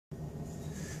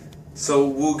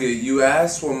So Woogie, you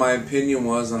asked what my opinion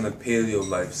was on the paleo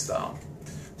lifestyle.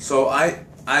 So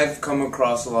I've come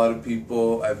across a lot of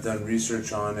people, I've done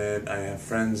research on it, I have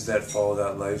friends that follow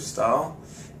that lifestyle.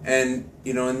 And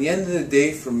in the end of the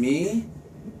day for me,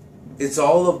 it's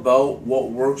all about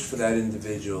what works for that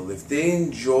individual. If they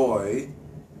enjoy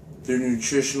their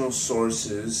nutritional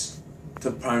sources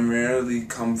to primarily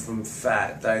come from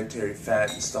fat, dietary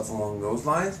fat and stuff along those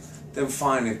lines, then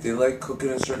fine. If they like cooking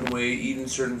a certain way, eating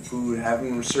certain food,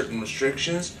 having certain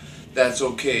restrictions, that's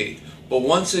okay. But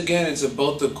once again, it's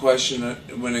about the question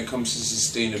when it comes to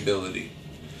sustainability.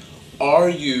 Are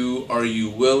you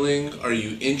willing, are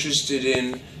you interested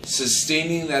in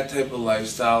sustaining that type of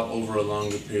lifestyle over a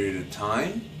longer period of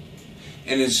time?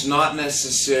 And it's not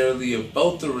necessarily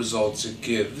about the results it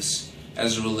gives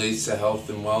as it relates to health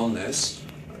and wellness.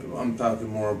 I'm talking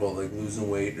more about like losing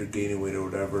weight or gaining weight or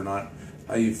whatever, not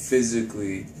how you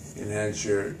physically enhance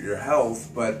your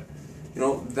health, but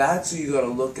that's what you got to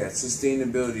look at,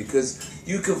 sustainability, because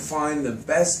you can find the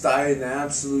best diet in the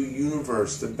absolute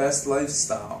universe, the best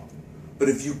lifestyle, but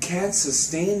if you can't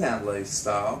sustain that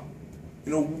lifestyle,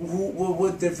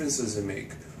 what difference does it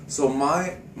make? So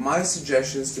my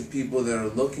suggestions to people that are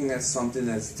looking at something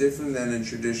that's different than a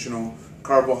traditional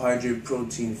carbohydrate,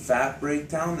 protein, fat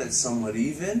breakdown that's somewhat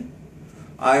even,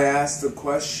 I ask the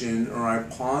question, or I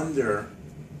ponder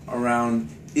around,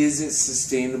 is it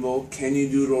sustainable? Can you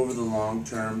do it over the long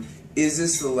term? Is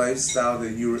this the lifestyle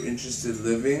that you are interested in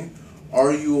living?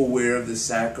 Are you aware of the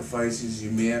sacrifices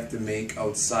you may have to make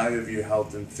outside of your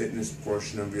health and fitness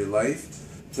portion of your life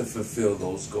to fulfill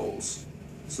those goals?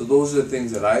 So those are the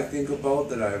things that I think about,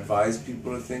 that I advise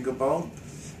people to think about,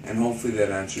 and hopefully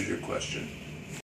that answers your question.